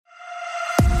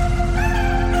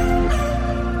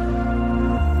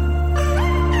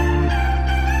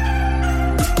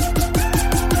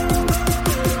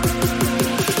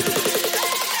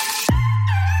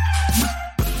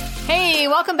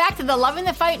welcome back to the Loving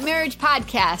the Fight Marriage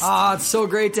podcast. It's so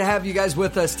great to have you guys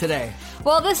with us today.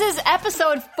 Well, this is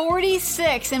episode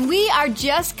 46, and we are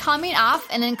just coming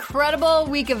off an incredible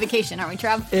week of vacation, aren't we,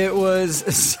 Trev? It was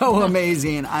so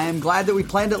amazing. I am glad that we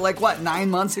planned it 9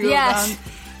 months ago? Yes.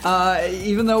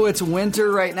 Even though it's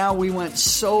winter right now, we went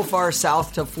so far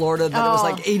south to Florida that it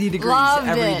was 80 degrees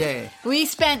every day. We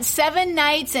spent 7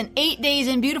 nights and 8 days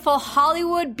in beautiful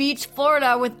Hollywood Beach,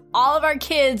 Florida with all of our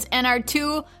kids and our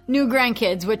 2 new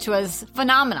grandkids, which was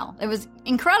phenomenal. It was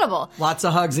incredible. Lots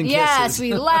of hugs and kisses. Yes,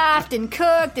 we laughed and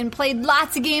cooked and played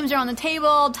lots of games around the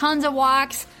table, tons of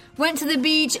walks, went to the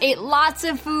beach, ate lots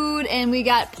of food, and we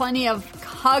got plenty of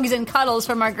hugs and cuddles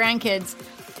from our grandkids.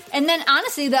 And then,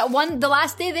 honestly, the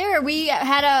last day there, we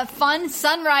had a fun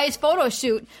sunrise photo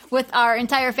shoot with our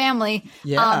entire family.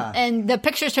 Yeah. And the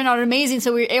pictures turned out amazing,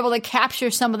 so we were able to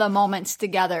capture some of the moments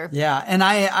together. Yeah, and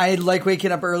I like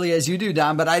waking up early as you do,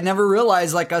 Don, but I never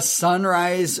realized a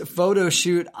sunrise photo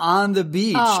shoot on the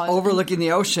beach overlooking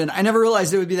the ocean. I never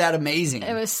realized it would be that amazing.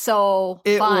 It was so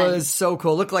fun. It was so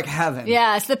cool. It looked like heaven.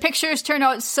 Yes, the pictures turned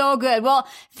out so good. Well,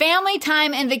 family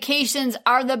time and vacations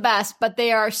are the best, but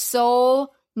they are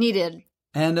so needed.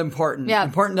 And important. Yeah.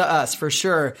 Important to us, for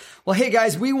sure. Well, hey,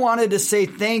 guys, we wanted to say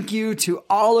thank you to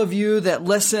all of you that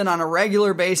listen on a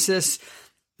regular basis.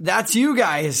 That's you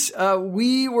guys.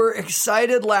 We were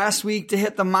excited last week to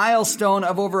hit the milestone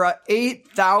of over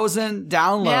 8,000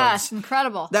 downloads. Yes,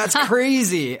 incredible. That's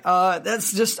crazy.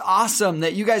 That's just awesome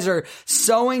that you guys are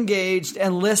so engaged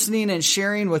and listening and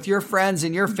sharing with your friends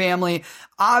and your family.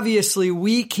 Obviously,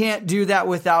 we can't do that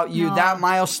without you. No. That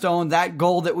milestone, that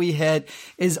goal that we hit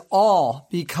is all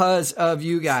because of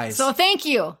you guys. So thank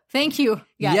you. Thank you,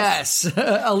 guys. Yes.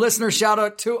 A listener shout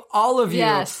out to all of you.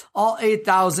 Yes. All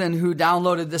 8,000 who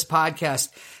downloaded this podcast.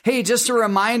 Hey, just a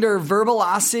reminder,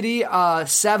 Verbalocity,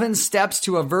 7 Steps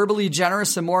to a Verbally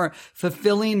Generous and More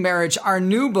Fulfilling Marriage. Our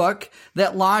new book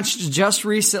that launched just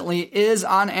recently is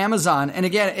on Amazon. And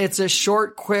again, it's a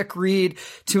short, quick read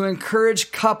to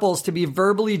encourage couples to be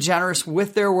verbally generous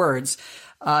with their words.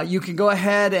 You can go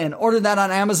ahead and order that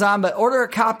on Amazon, but order a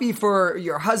copy for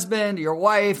your husband, your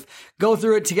wife, go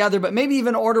through it together, but maybe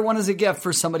even order one as a gift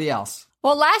for somebody else.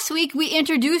 Well, last week we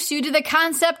introduced you to the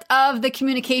concept of the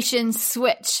communication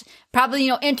switch.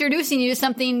 Probably, introducing you to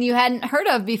something you hadn't heard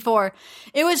of before.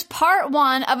 It was part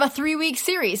 1 of a 3-week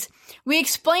series. We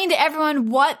explained to everyone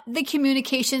what the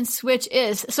communication switch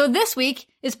is. So this week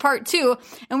is part 2,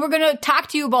 and we're going to talk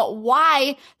to you about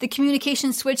why the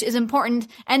communication switch is important.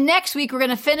 And next week, we're going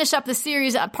to finish up the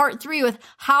series at part 3 with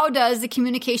how does the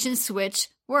communication switch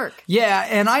work. Yeah,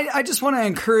 and I just want to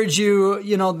encourage you,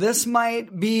 this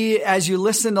might be, as you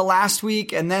listen to last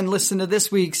week and then listen to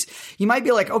this week's, you might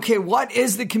be like, okay, what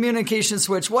is the communication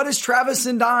switch? What is Travis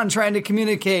and Don trying to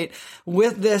communicate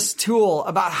with this tool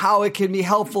about how it can be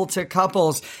helpful to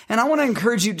couples? And I want to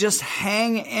encourage you, just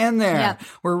hang in there. Yeah.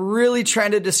 We're really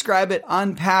trying to describe it,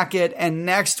 unpack it, and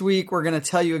next week we're going to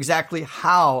tell you exactly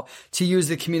how to use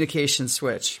the communication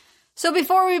switch. So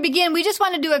before we begin, we just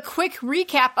want to do a quick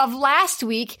recap of last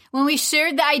week when we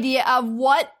shared the idea of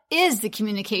what is the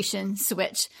communication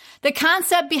switch. The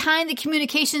concept behind the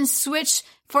communication switch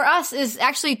for us is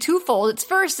actually twofold. It's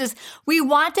first is we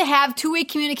want to have two-way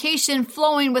communication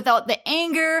flowing without the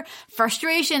anger,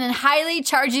 frustration, and highly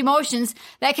charged emotions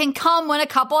that can come when a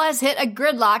couple has hit a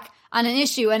gridlock on an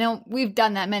issue. I know we've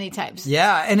done that many times.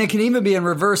 Yeah, and it can even be in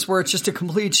reverse where it's just a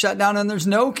complete shutdown and there's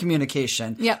no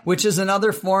communication, which is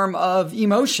another form of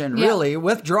emotion, really,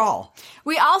 withdrawal.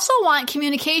 We also want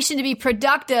communication to be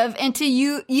productive and to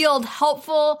yield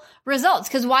helpful results.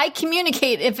 Because why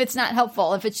communicate if it's not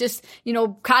helpful, if it's just,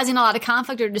 causing a lot of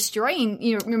conflict or destroying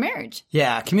your marriage?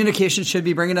 Yeah, communication should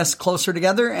be bringing us closer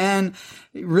together and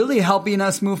really helping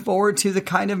us move forward to the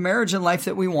kind of marriage and life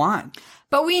that we want.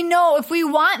 But we know if we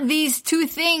want these two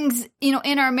things,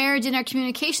 in our marriage and our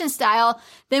communication style,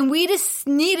 then we just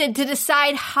needed to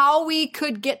decide how we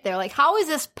could get there. Like, how is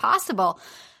this possible?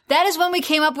 That is when we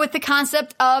came up with the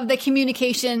concept of the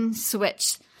communication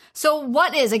switch. So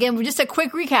what is, again, just a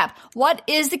quick recap, what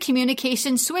is the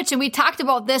communication switch? And we talked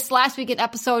about this last week in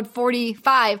episode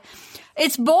 45.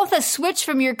 It's both a switch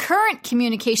from your current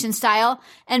communication style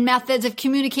and methods of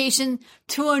communication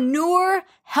to a newer,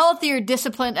 healthier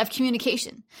discipline of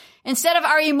communication. Instead of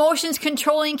our emotions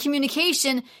controlling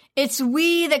communication, it's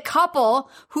we, the couple,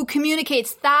 who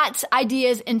communicates thoughts,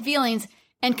 ideas, and feelings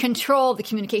and control the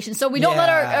communication. So we don't let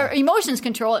our emotions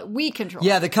control it, we control it.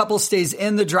 Yeah, the couple stays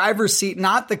in the driver's seat,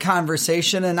 not the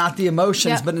conversation and not the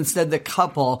emotions, but instead the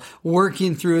couple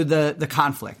working through the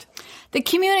conflict. The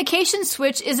communication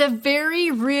switch is a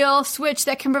very real switch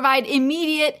that can provide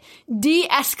immediate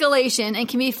de-escalation and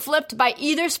can be flipped by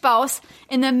either spouse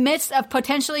in the midst of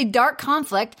potentially dark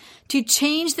conflict to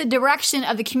change the direction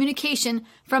of the communication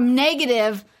from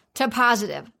negative to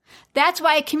positive. That's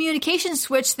why a communication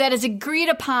switch that is agreed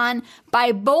upon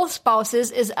by both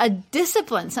spouses is a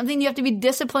discipline, something you have to be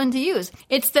disciplined to use.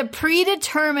 It's the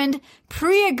predetermined,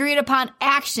 pre-agreed upon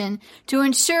action to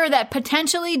ensure that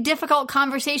potentially difficult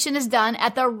conversation is done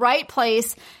at the right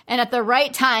place and at the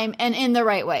right time and in the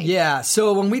right way. Yeah.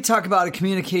 So when we talk about a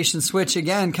communication switch,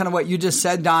 again, kind of what you just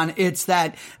said, Dawn, it's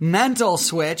that mental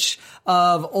switch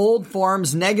of old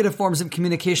forms, negative forms of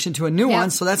communication to a new one.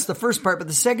 So that's the first part. But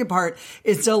the second part,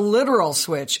 it's a literal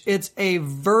switch. It's a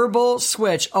verbal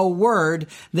switch, a word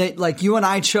that like you and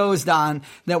I chose, Dawn,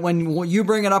 that when you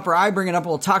bring it up or I bring it up,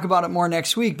 we'll talk about it more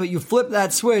next week, but you flip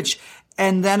that switch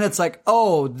and then it's like,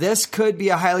 oh, this could be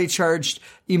a highly charged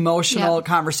emotional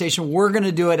conversation. We're going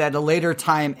to do it at a later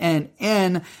time and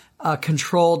in a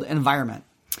controlled environment.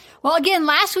 Well, again,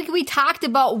 last week we talked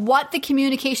about what the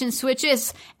communication switch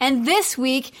is, and this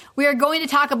week we are going to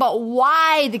talk about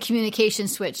why the communication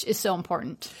switch is so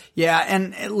important. Yeah,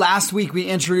 and last week we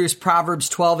introduced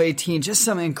Proverbs 12:18, just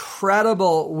some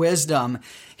incredible wisdom.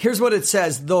 Here's what it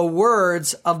says: the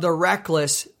words of the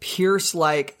reckless pierce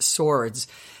like swords.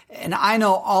 And I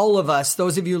know all of us,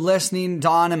 those of you listening,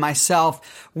 Dawn and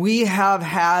myself, we have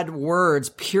had words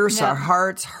pierce our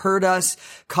hearts, hurt us,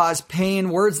 cause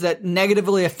pain, words that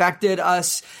negatively affected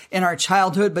us in our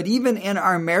childhood, but even in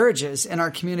our marriages, in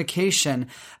our communication.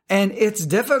 And it's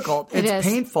difficult. It's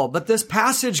painful. But this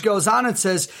passage goes on and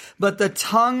says, but the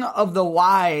tongue of the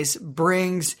wise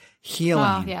brings healing.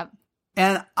 Oh, yeah.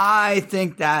 And I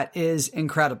think that is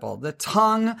incredible. The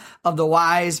tongue of the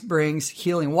wise brings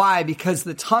healing. Why? Because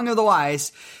the tongue of the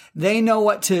wise, they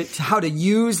know how to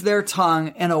use their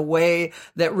tongue in a way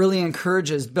that really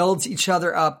encourages, builds each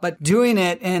other up, but doing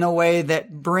it in a way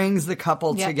that brings the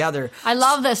couple together. I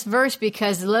love this verse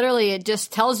because literally it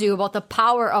just tells you about the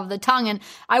power of the tongue. And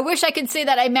I wish I could say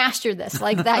that I mastered this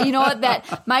like that. You know what?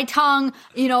 That my tongue,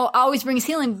 always brings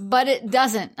healing, but it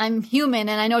doesn't. I'm human.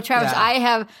 And I know, Travis, I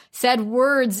have said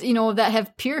words, that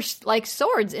have pierced like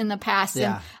swords in the past.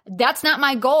 And that's not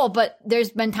my goal, but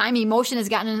there's been time emotion has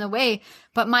gotten in the way.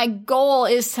 But my goal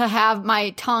is to have my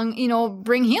tongue,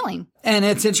 bring healing. And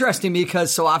it's interesting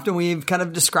because so often we've kind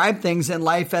of described things in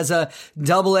life as a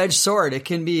double-edged sword. It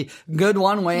can be good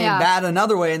one way and bad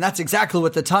another way. And that's exactly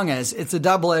what the tongue is. It's a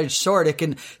double-edged sword. It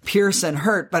can pierce and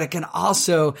hurt, but it can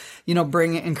also,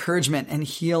 bring encouragement and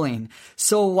healing.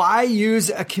 So why use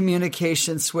a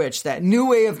communication switch? That new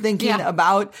way of thinking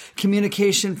about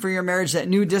communication for your marriage, that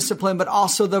new discipline, but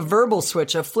also the verbal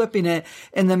switch of flipping it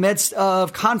in the midst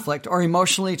of conflict or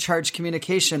emotionally charged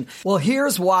communication. Well,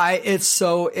 here's why it's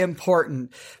so important.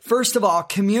 First of all,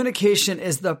 communication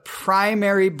is the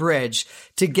primary bridge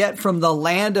to get from the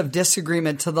land of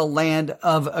disagreement to the land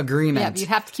of agreement. Yeah, you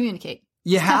have to communicate.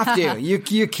 You have to.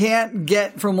 You can't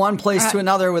get from one place to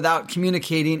another without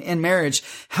communicating in marriage.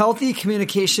 Healthy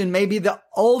communication may be the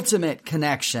ultimate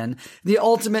connection, the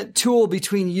ultimate tool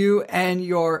between you and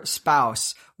your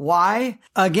spouse. Why?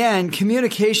 Again,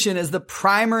 communication is the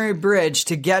primary bridge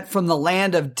to get from the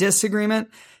land of disagreement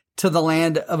to the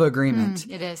land of agreement.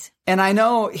 It is. And I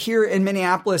know here in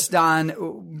Minneapolis,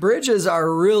 Don, bridges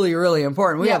are really, really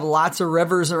important. We have lots of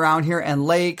rivers around here and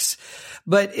lakes.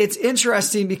 But it's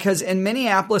interesting because in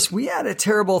Minneapolis, we had a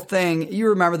terrible thing. You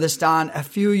remember this, Don, a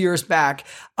few years back,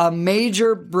 a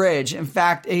major bridge, in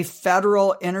fact, a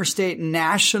federal interstate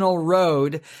national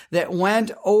road that went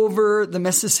over the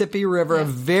Mississippi River, a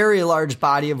very large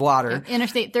body of water.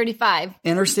 Interstate 35.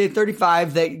 Interstate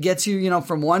 35 that gets you,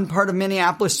 from one part of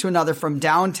Minneapolis to another, from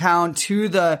downtown to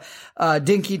the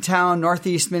Dinkytown,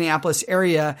 northeast Minneapolis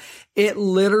area. It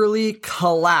literally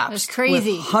collapsed. It was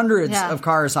crazy. With hundreds of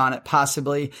cars on it,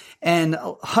 possibly, and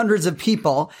hundreds of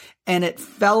people. And it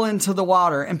fell into the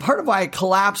water. And part of why it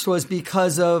collapsed was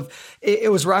because of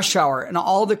it was rush hour and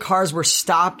all the cars were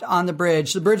stopped on the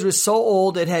bridge. The bridge was so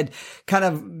old, it had kind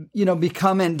of,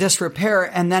 become in disrepair.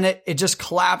 And then it just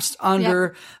collapsed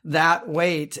under that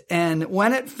weight. And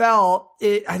when it fell,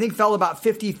 I think fell about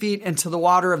 50 feet into the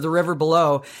water of the river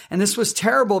below. And this was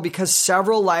terrible because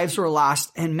several lives were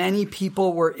lost and many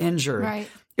people were injured. Right.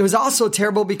 It was also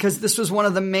terrible because this was one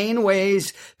of the main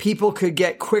ways people could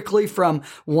get quickly from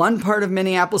one part of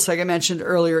Minneapolis, like I mentioned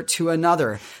earlier, to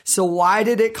another. So why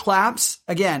did it collapse?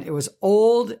 Again, it was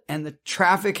old and the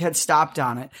traffic had stopped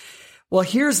on it. Well,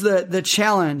 here's the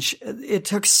challenge. It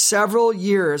took several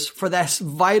years for this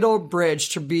vital bridge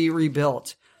to be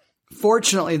rebuilt.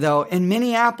 Fortunately, though, in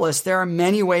Minneapolis, there are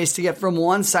many ways to get from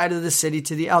one side of the city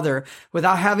to the other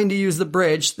without having to use the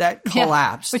bridge that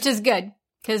collapsed. Which is good.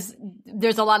 Because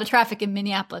there's a lot of traffic in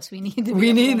Minneapolis. We need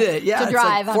to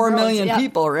drive. Like 4 million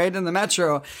people, right, in the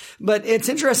metro. But it's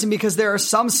interesting because there are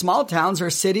some small towns or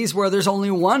cities where there's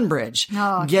only one bridge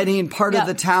getting part of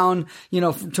the town,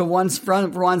 to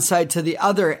from one side to the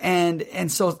other.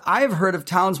 And so I've heard of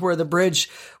towns where the bridge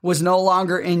was no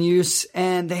longer in use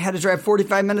and they had to drive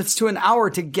 45 minutes to an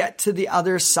hour to get to the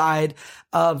other side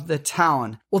of the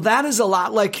town. Well, that is a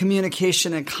lot like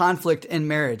communication and conflict in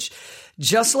marriage.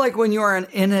 Just like when you are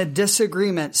in a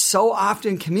disagreement, so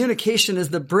often communication is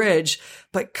the bridge,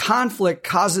 but conflict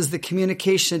causes the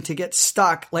communication to get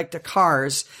stuck like the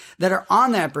cars that are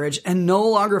on that bridge and no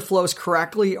longer flows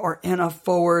correctly or in a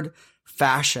forward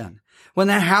fashion. When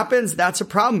that happens, that's a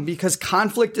problem because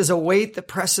conflict is a weight that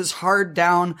presses hard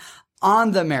down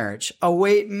on the marriage, a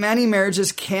weight many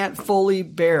marriages can't fully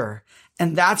bear.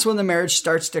 And that's when the marriage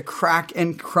starts to crack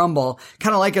and crumble,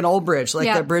 kind of like an old bridge, like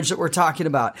that bridge that we're talking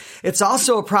about. It's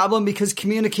also a problem because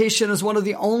communication is one of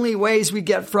the only ways we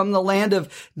get from the land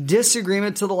of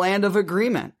disagreement to the land of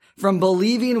agreement. From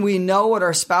believing we know what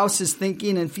our spouse is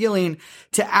thinking and feeling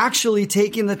to actually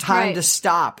taking the time to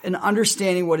stop and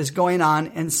understanding what is going on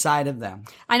inside of them.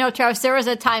 I know, Travis, there was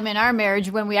a time in our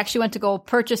marriage when we actually went to go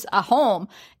purchase a home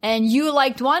and you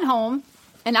liked one home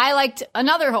and I liked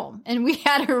another home, and we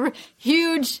had a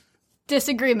huge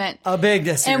disagreement. A big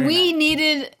disagreement. And we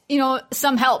needed,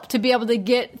 some help to be able to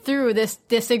get through this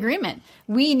disagreement.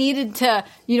 We needed to,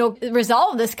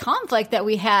 resolve this conflict that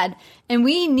we had, and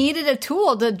we needed a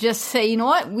tool to just say, you know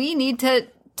what, we need to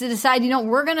decide,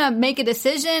 we're going to make a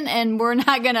decision and we're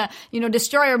not going to,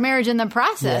 destroy our marriage in the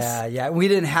process. Yeah. We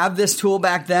didn't have this tool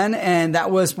back then. And that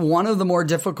was one of the more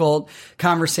difficult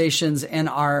conversations in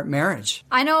our marriage.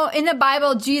 I know in the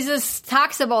Bible, Jesus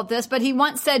talks about this, but he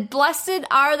once said, "Blessed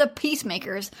are the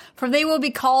peacemakers, for they will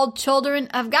be called children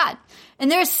of God." And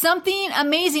there's something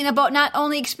amazing about not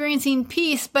only experiencing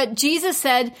peace, but Jesus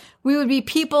said we would be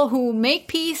people who make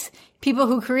peace, people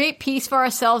who create peace for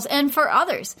ourselves and for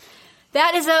others.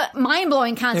 That is a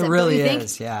mind-blowing concept. It really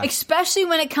is, especially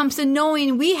when it comes to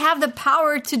knowing we have the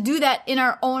power to do that in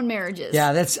our own marriages.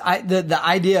 Yeah, that's the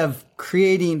idea of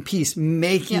creating peace,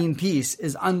 making peace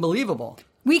is unbelievable.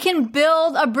 We can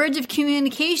build a bridge of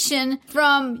communication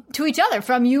to each other,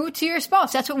 from you to your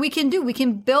spouse. That's what we can do. We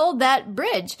can build that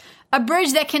bridge, a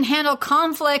bridge that can handle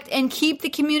conflict and keep the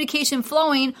communication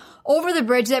flowing over the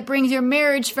bridge that brings your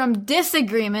marriage from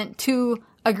disagreement to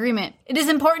agreement. It is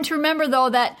important to remember, though,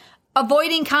 that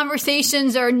avoiding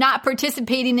conversations or not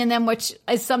participating in them, which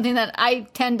is something that I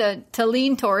tend to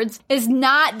lean towards, is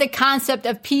not the concept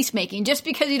of peacemaking. Just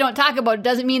because you don't talk about it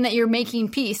doesn't mean that you're making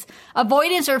peace.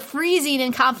 Avoidance or freezing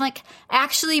in conflict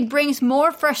actually brings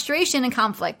more frustration and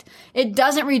conflict. It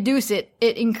doesn't reduce it.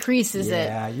 It increases it.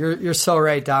 Yeah, you're so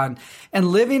right, Don. And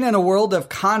living in a world of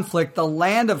conflict, the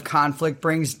land of conflict,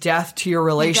 brings death to your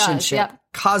relationship.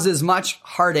 Causes much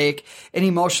heartache and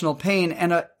emotional pain,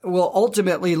 and will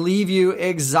ultimately leave you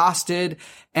exhausted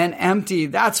and empty.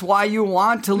 That's why you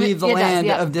want to leave the land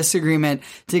of disagreement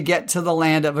to get to the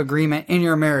land of agreement in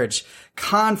your marriage.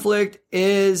 Conflict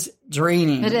is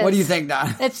draining. What do you think,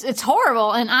 Don? It's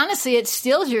horrible, and honestly, it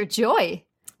steals your joy.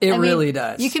 It really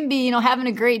does. You can be, having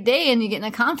a great day and you get in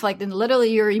a conflict and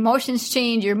literally your emotions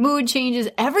change, your mood changes,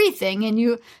 everything, and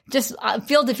you just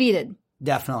feel defeated.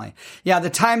 Definitely. Yeah,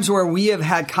 the times where we have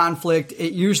had conflict,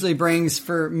 it usually brings,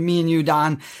 for me and you,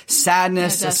 Don,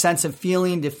 sadness, a sense of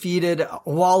feeling defeated, a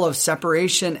wall of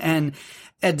separation, and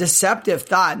a deceptive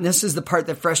thought. And this is the part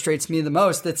that frustrates me the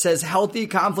most, that says healthy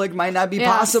conflict might not be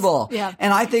possible. Yeah.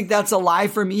 And I think that's a lie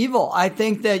from evil. I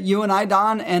think that you and I,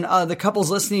 Don, and the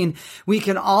couples listening, we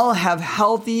can all have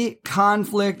healthy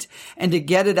conflict and to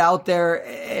get it out there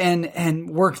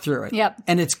and work through it. Yep.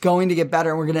 And it's going to get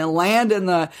better. And we're going to land in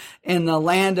the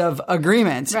land of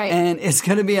agreement. Right. And it's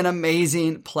going to be an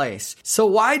amazing place. So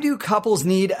why do couples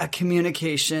need a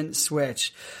communication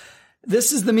switch?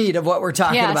 This is the meat of what we're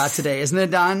talking about today, isn't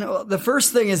it, Don? Well, the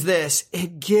first thing is this.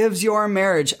 It gives your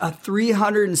marriage a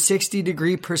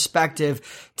 360-degree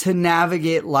perspective to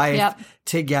navigate life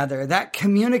together. That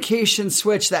communication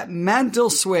switch, that mental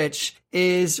switch,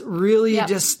 is really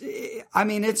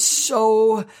it's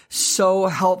so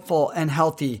helpful and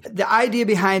healthy. The idea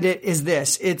behind it is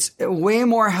this. It's way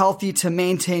more healthy to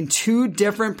maintain two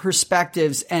different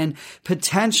perspectives and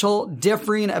potential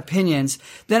differing opinions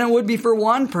than it would be for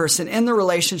one person in the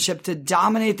relationship to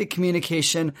dominate the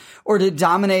communication or to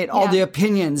dominate all the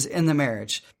opinions in the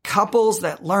marriage. Couples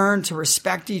that learn to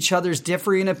respect each other's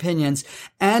differing opinions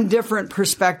and different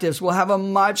perspectives will have a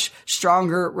much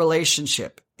stronger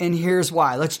relationship. And here's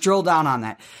why. Let's drill down on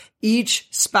that. Each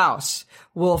spouse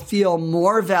will feel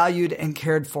more valued and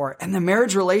cared for, and the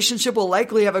marriage relationship will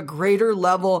likely have a greater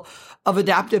level of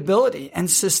adaptability and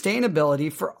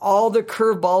sustainability for all the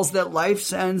curveballs that life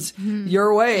sends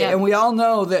your way. Yeah. And we all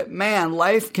know that, man,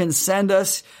 life can send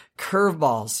us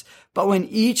curveballs. But when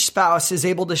each spouse is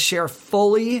able to share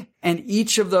fully and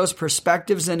each of those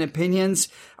perspectives and opinions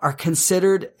are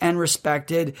considered and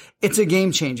respected, it's a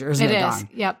game changer, isn't it, Dawn?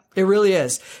 Yep. It really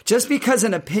is. Just because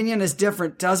an opinion is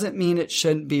different doesn't mean it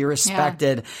shouldn't be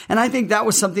respected. Yeah. And I think that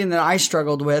was something that I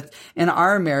struggled with in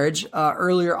our marriage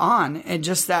earlier on. And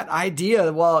just that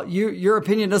idea, well, your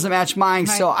opinion doesn't match mine,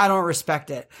 right, so I don't respect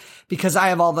it because I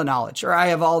have all the knowledge or I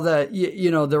have all the,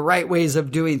 the right ways of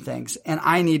doing things. And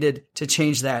I needed to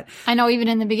change that. I know even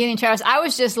in the beginning, Travis, I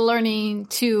was just learning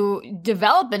to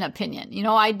develop an opinion.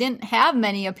 I didn't have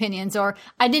many opinions, or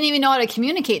I didn't even know how to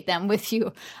communicate them with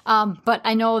you. But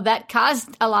I know that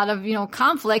caused a lot of,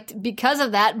 conflict because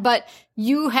of that. But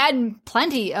you had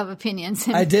plenty of opinions.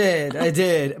 I did.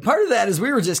 Part of that is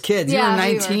we were just kids. Yeah,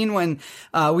 you were 19 when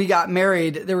we got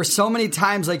married. There were so many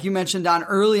times, like you mentioned, Don,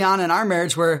 early on in our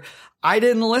marriage where I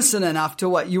didn't listen enough to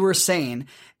what you were saying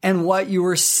and what you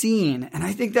were seeing. And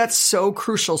I think that's so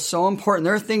crucial, so important.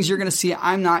 There are things you're going to see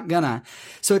I'm not gonna.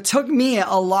 So it took me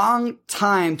a long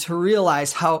time to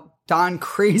realize how Don,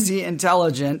 crazy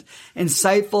intelligent,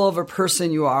 insightful of a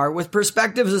person you are, with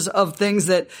perspectives of things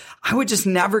that I would just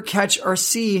never catch or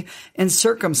see in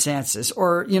circumstances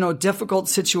or, difficult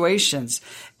situations.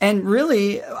 And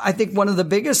really, I think one of the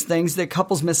biggest things that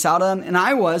couples miss out on, and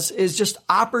is just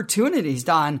opportunities,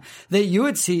 Don, that you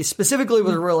would see specifically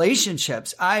with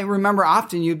relationships. I remember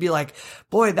often you'd be like,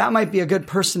 boy, that might be a good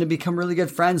person to become really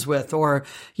good friends with. Or,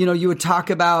 you would talk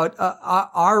about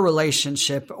our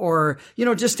relationship or,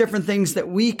 just different things that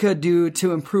we could do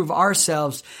to improve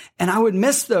ourselves. And I would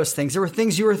miss those things. There were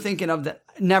things you were thinking of that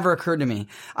never occurred to me.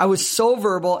 I was so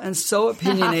verbal and so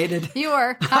opinionated. You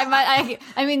were. I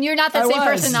mean, you're not that same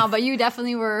person now, but you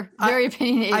definitely were very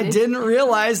opinionated. I didn't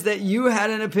realize that you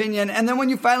had an opinion. And then when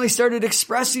you finally started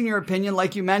expressing your opinion,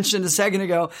 like you mentioned a second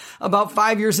ago, about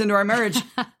 5 years into our marriage,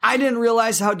 I didn't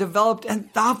realize how developed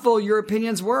and thoughtful your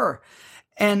opinions were.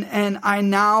 And I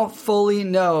now fully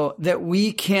know that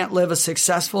we can't live a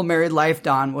successful married life,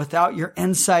 Don, without your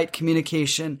insight,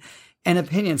 communication, and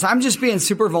opinions. I'm just being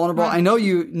super vulnerable. I know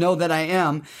you know that I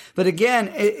am. But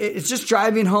again, it's just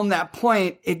driving home that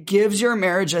point. It gives your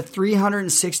marriage a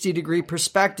 360-degree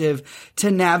perspective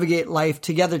to navigate life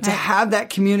together, to have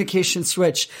that communication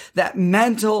switch, that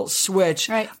mental switch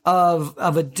of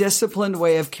a disciplined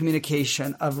way of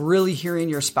communication, of really hearing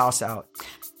your spouse out.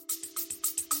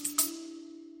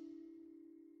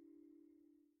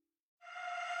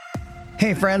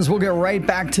 Hey friends, we'll get right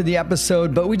back to the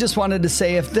episode, but we just wanted to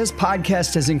say if this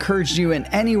podcast has encouraged you in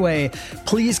any way,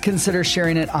 please consider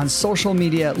sharing it on social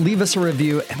media, leave us a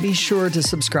review, and be sure to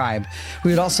subscribe.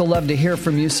 We would also love to hear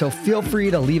from you, so feel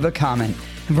free to leave a comment.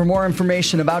 And for more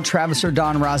information about Travis or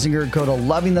Dawn Rosinger, go to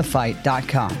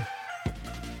lovingthefight.com.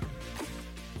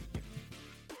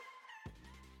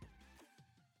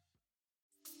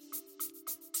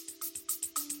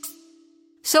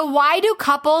 So why do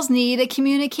couples need a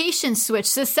communication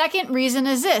switch? The second reason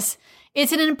is this.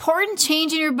 It's an important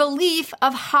change in your belief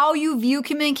of how you view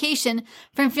communication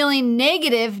from feeling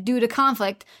negative due to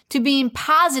conflict to being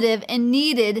positive and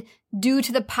needed due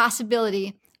to the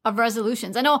possibility of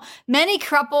resolutions. I know many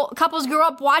couples grow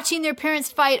up watching their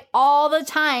parents fight all the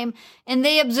time, and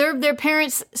they observe their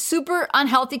parents' super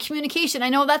unhealthy communication. I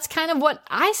know that's kind of what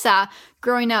I saw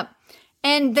growing up.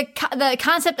 And the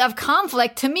concept of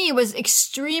conflict to me was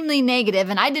extremely negative,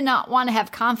 and I did not want to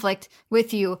have conflict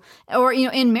with you or,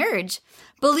 in marriage.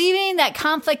 Believing that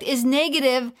conflict is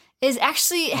negative is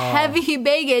actually heavy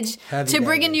baggage to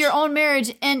bring into your own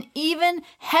marriage, and even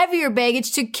heavier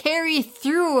baggage to carry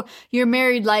through your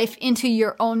married life into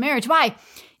your own marriage. Why?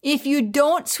 If you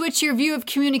don't switch your view of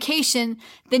communication,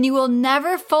 then you will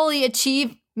never fully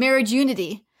achieve marriage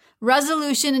unity,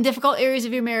 resolution in difficult areas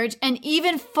of your marriage, and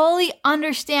even fully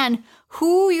understand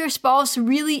who your spouse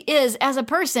really is as a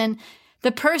person,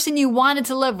 the person you wanted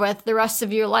to live with the rest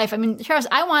of your life. I mean, Travis,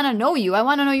 I want to know you. I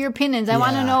want to know your opinions. I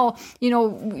want to know,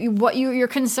 what your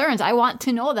concerns. I want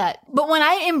to know that. But when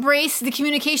I embrace the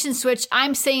communication switch,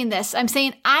 I'm saying this. I'm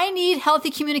saying I need healthy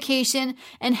communication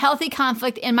and healthy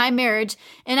conflict in my marriage,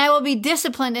 and I will be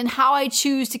disciplined in how I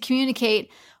choose to communicate,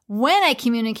 when I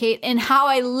communicate, and how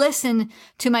I listen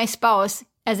to my spouse,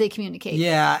 as they communicate.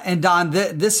 Yeah. And Don,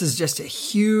 this is just a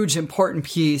huge, important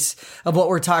piece of what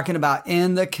we're talking about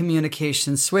in the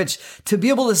communication switch. To be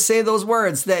able to say those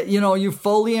words that, you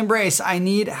fully embrace, I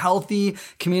need healthy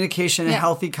communication and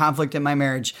healthy conflict in my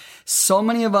marriage. So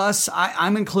many of us,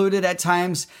 I'm included at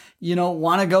times,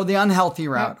 want to go the unhealthy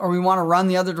route or we want to run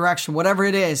the other direction, whatever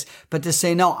it is. But to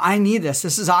say, no, I need this.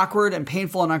 This is awkward and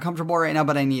painful and uncomfortable right now,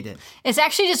 but I need it. It's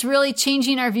actually just really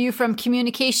changing our view from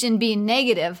communication being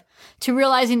negative to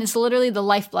realizing it's literally the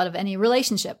lifeblood of any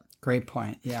relationship. Great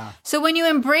point. Yeah. So when you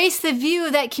embrace the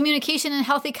view that communication and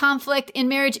healthy conflict in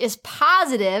marriage is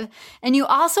positive, and you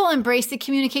also embrace the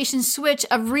communication switch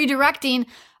of redirecting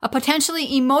a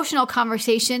potentially emotional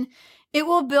conversation, it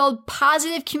will build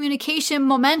positive communication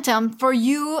momentum for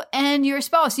you and your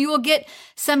spouse. You will get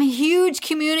some huge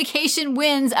communication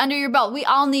wins under your belt. We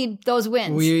all need those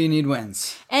wins. We need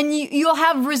wins. And you'll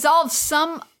have resolved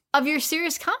some of your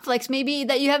serious conflicts, maybe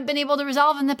that you haven't been able to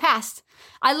resolve in the past.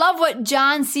 I love what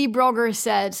John C. Broger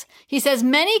says. He says,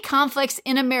 many conflicts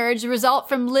in a marriage result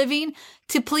from living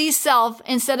to please self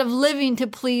instead of living to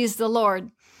please the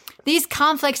Lord. These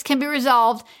conflicts can be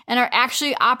resolved and are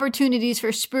actually opportunities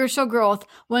for spiritual growth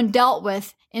when dealt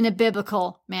with in a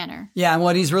biblical manner. Yeah, and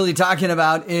what he's really talking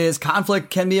about is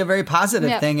conflict can be a very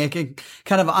positive thing. It can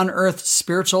kind of unearth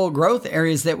spiritual growth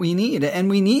areas that we need. And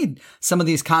we need some of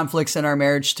these conflicts in our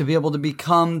marriage to be able to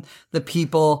become the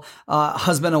people,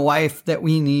 husband and wife that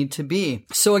we need to be.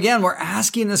 So again, we're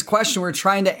asking this question. We're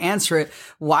trying to answer it.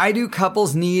 Why do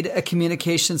couples need a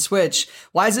communication switch?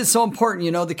 Why is it so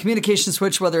important? The communication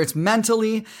switch, whether it's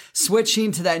mentally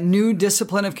switching to that new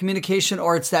discipline of communication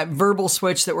or it's that verbal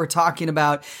switch that we're talking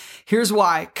about. Here's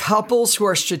why. Couples who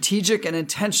are strategic and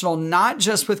intentional, not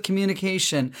just with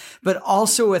communication, but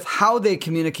also with how they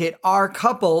communicate, are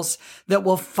couples that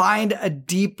will find a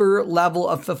deeper level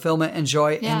of fulfillment and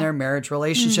joy in their marriage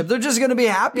relationship. They're just going to be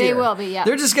happier. They will be, yeah.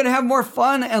 They're just going to have more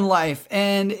fun in life,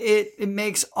 and it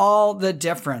makes all the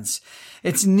difference.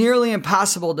 It's nearly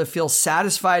impossible to feel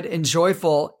satisfied and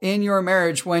joyful in your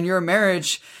marriage when your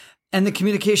marriage and the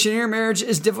communication in your marriage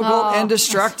is difficult and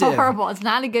destructive. It's horrible. It's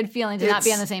not a good feeling to not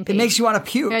be on the same page. It makes you want to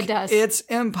puke. It does. It's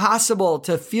impossible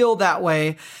to feel that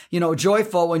way,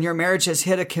 joyful when your marriage has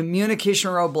hit a communication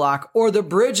roadblock or the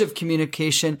bridge of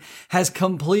communication has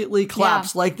completely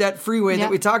collapsed, like that freeway that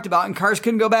we talked about, and cars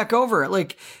couldn't go back over it.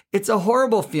 Like, it's a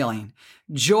horrible feeling.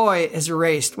 Joy is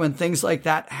erased when things like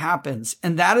that happens.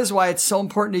 And that is why it's so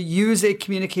important to use a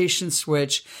communication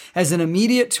switch as an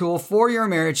immediate tool for your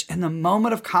marriage in the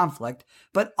moment of conflict,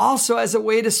 but also as a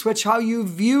way to switch how you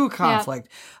view conflict.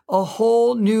 A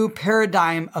whole new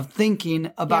paradigm of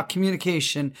thinking about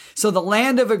communication. So the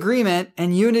land of agreement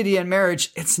and unity in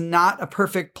marriage, it's not a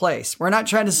perfect place. We're not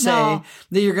trying to say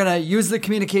that you're going to use the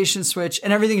communication switch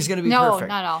and everything's going to be perfect. No,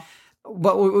 not at all.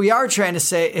 But what we are trying to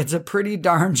say, it's a pretty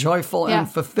darn joyful and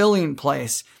fulfilling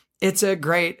place. It's a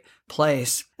great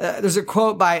place. There's a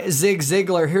quote by Zig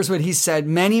Ziglar. Here's what he said.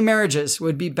 Many marriages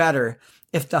would be better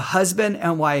if the husband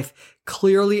and wife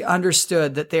clearly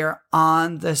understood that they are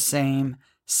on the same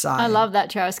side. I love that,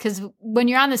 Travis, because when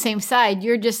you're on the same side,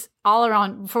 you're just all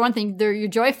around. For one thing, you're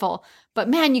joyful. But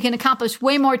man, you can accomplish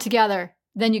way more together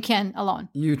than you can alone.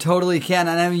 You totally can.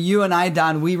 And I mean, you and I,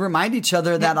 Don, we remind each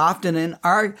other that often in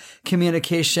our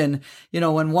communication,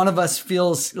 when one of us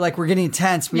feels like we're getting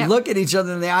tense, we look at each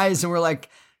other in the eyes and we're like,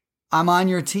 I'm on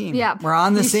your team. Yeah. We're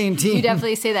on the same team. You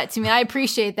definitely say that to me. I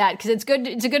appreciate that because it's good.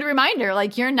 It's a good reminder.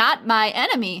 Like, you're not my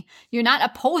enemy. You're not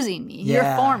opposing me. You're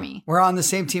for me. We're on the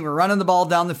same team. We're running the ball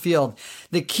down the field.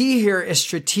 The key here is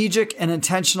strategic and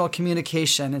intentional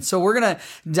communication. And so we're going to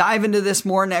dive into this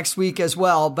more next week as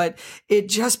well, but it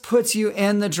just puts you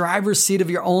in the driver's seat of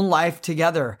your own life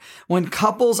together. When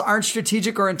couples aren't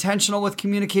strategic or intentional with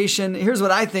communication, here's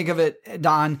what I think of it,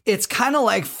 Don. It's kind of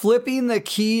like flipping the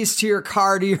keys to your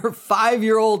car to your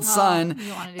 5-year-old son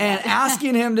and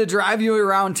asking him to drive you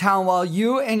around town while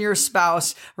you and your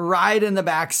spouse ride in the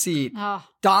back seat.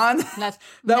 Don, that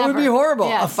would be horrible.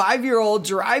 Yes. A 5-year-old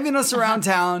driving us around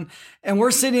town and we're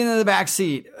sitting in the back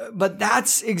seat. But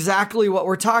that's exactly what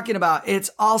we're talking about. It's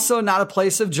also not a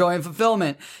place of joy and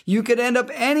fulfillment. You could end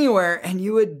up anywhere and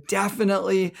you would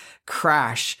definitely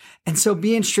crash. And so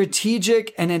being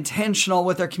strategic and intentional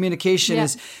with our communication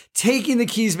is taking the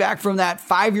keys back from that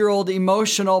 5-year-old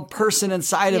emotional person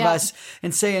inside of us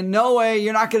and saying, no way,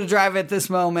 you're not going to drive at this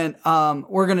moment.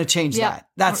 We're going to change that.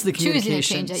 That's the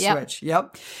communication switch.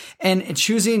 And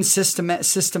choosing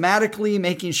systematically,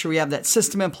 making sure we have that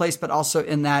system in place, but also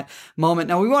in that moment.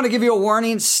 Now, we want to give you a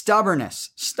warning, stubbornness.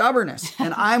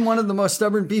 And I'm one of the most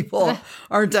stubborn people,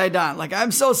 aren't I, Don? Like,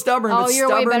 I'm so stubborn. Oh, you're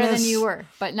way better than you were.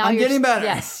 But now I'm getting better.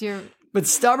 Yes, But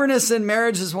stubbornness in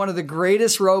marriage is one of the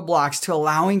greatest roadblocks to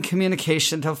allowing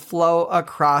communication to flow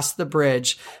across the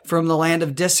bridge from the land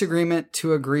of disagreement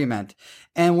to agreement.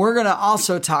 And we're going to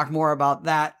also talk more about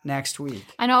that next week.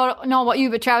 I know about you,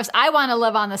 but Travis, I want to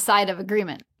live on the side of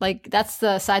agreement. Like, that's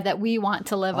the side that we want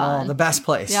to live on. Oh, the best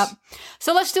place. Yep.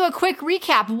 So let's do a quick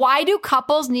recap. Why do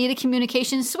couples need a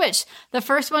communication switch? The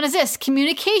first one is this.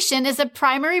 Communication is a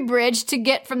primary bridge to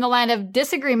get from the land of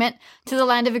disagreement to the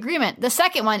land of agreement. The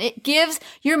second one, it gives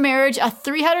your marriage a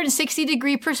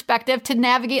 360-degree perspective to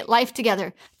navigate life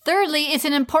together. Thirdly, it's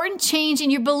an important change in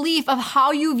your belief of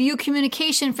how you view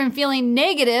communication from feeling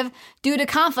negative due to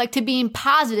conflict to being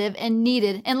positive and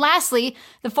needed. And lastly,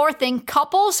 the fourth thing,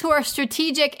 couples who are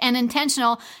strategic and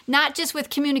intentional, not just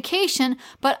with communication,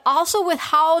 but also with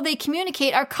how they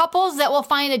communicate, are couples that will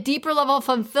find a deeper level of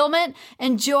fulfillment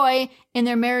and joy in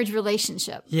their marriage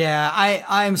relationship. Yeah,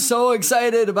 I'm so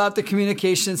excited about the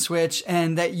communication switch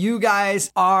and that you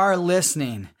guys are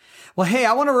listening. Well, hey,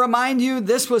 I want to remind you,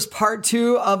 this was part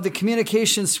 2 of the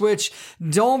communication switch.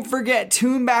 Don't forget,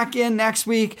 tune back in next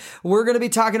week. We're going to be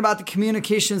talking about the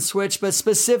communication switch, but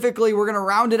specifically, we're going to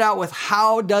round it out with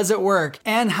how does it work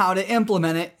and how to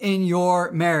implement it in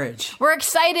your marriage. We're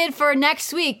excited for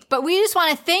next week, but we just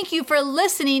want to thank you for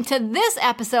listening to this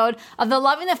episode of the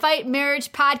Loving the Fight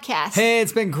Marriage Podcast. Hey,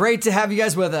 it's been great to have you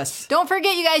guys with us. Don't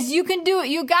forget, you guys, you can do it.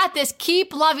 You got this.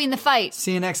 Keep loving the fight.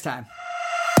 See you next time.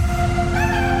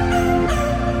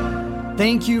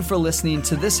 Thank you for listening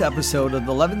to this episode of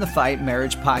the Loving the Fight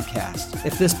Marriage Podcast.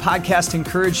 If this podcast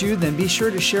encouraged you, then be sure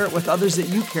to share it with others that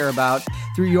you care about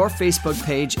through your Facebook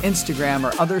page, Instagram,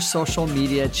 or other social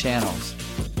media channels.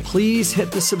 Please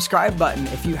hit the subscribe button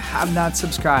if you have not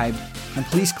subscribed, and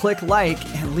please click like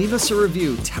and leave us a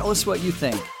review. Tell us what you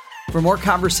think. For more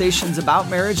conversations about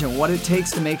marriage and what it takes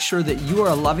to make sure that you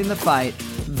are loving the fight,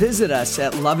 visit us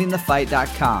at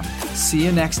lovingthefight.com. See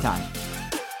you next time.